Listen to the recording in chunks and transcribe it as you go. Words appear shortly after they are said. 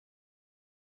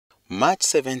March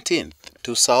 17th,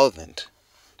 2000,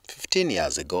 15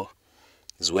 years ago,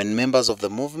 is when members of the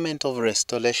Movement of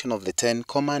Restoration of the Ten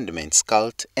Commandments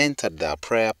cult entered their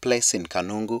prayer place in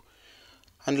Kanungu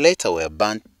and later were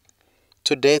burnt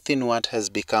to death in what has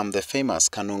become the famous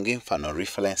Kanungu inferno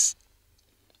reference.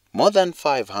 More than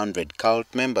 500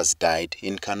 cult members died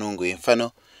in Kanungu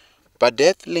inferno, but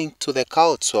death linked to the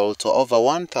cult swelled to over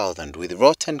 1,000 with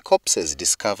rotten corpses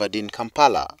discovered in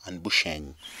Kampala and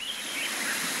Bushenyi.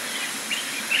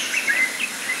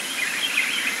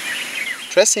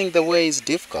 Tracing the way is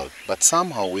difficult, but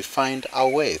somehow we find our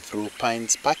way through pine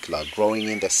spatula growing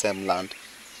in the same land.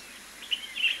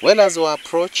 Well, as we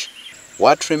approach,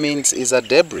 what remains is a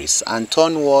debris and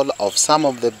torn wall of some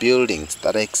of the buildings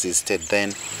that existed then.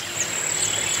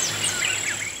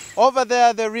 Over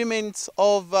there, the remains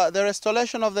of the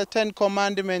restoration of the Ten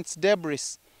Commandments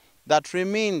debris that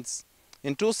remains.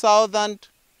 In 2000,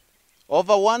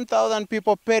 over 1,000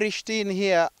 people perished in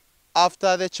here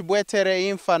after the Kibwetere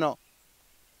inferno.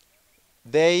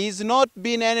 There is not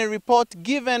been any report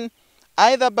given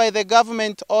either by the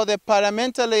government or the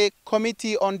Parliamentary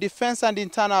Committee on Defense and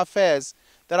Internal Affairs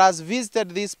that has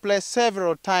visited this place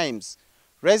several times.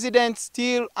 Residents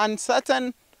still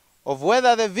uncertain of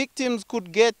whether the victims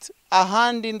could get a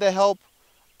hand in the help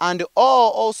and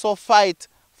or also fight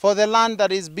for the land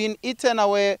that is being eaten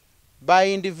away by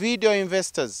individual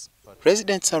investors.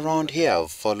 Residents around here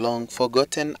have for long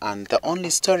forgotten, and the only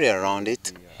story around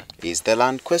it is the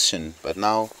land question, but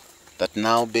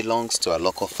now belongs to a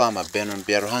local farmer, Benon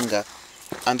Biaruhanga,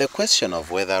 and the question of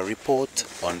whether a report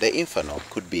on the inferno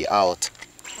could be out.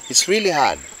 It's really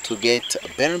hard to get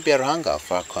Benon Biaruhanga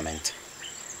for a comment.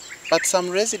 But some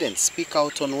residents speak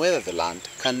out on whether the land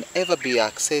can ever be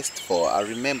accessed for a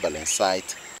remembrance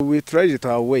site. We tried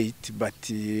to wait,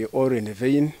 but all in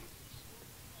vain.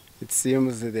 It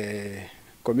seems the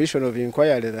commission of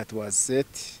inquiry that was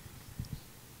set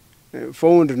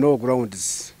found no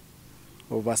grounds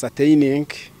of ascertaining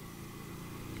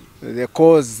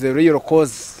the real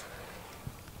cause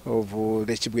of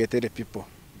the Kibwetere people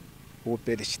who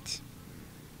perished.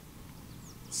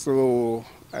 So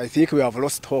I think we have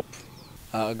lost hope.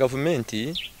 Government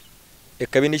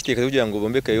ekabindi kiteka kugira ngo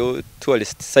bombekayo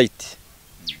tourist site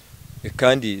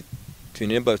kandi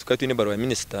twine barwa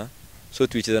minister, so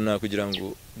twikizana kugira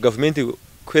ngo government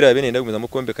kwera bene ndagumeza mu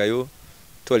kombekayo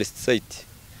tourist site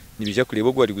nibija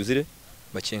kureba gwa riguzire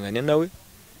bacengane nawe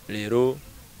rero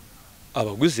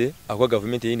abaguze akwa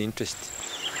government in interest.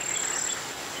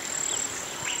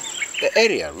 The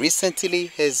area recently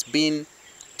has been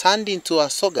turned into a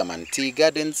Sogaman tea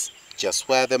gardens, just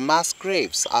where the mass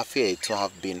graves are feared to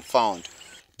have been found.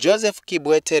 Joseph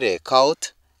Kibwetere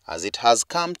cult, as it has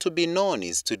come to be known,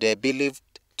 is today believed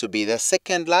to be the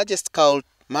second largest cult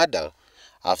murder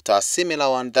after a similar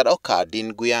one that occurred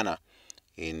in Guyana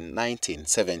in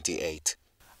 1978.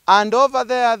 And over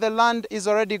there, the land is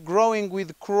already growing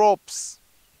with crops.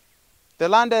 The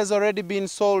land has already been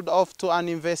sold off to an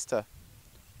investor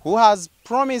who has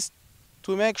promised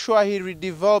to make sure he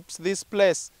redevelops this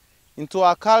place into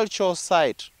a cultural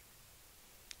site.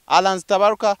 Arans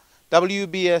Tabaruka,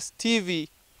 WBS TV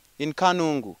in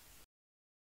Kanungu.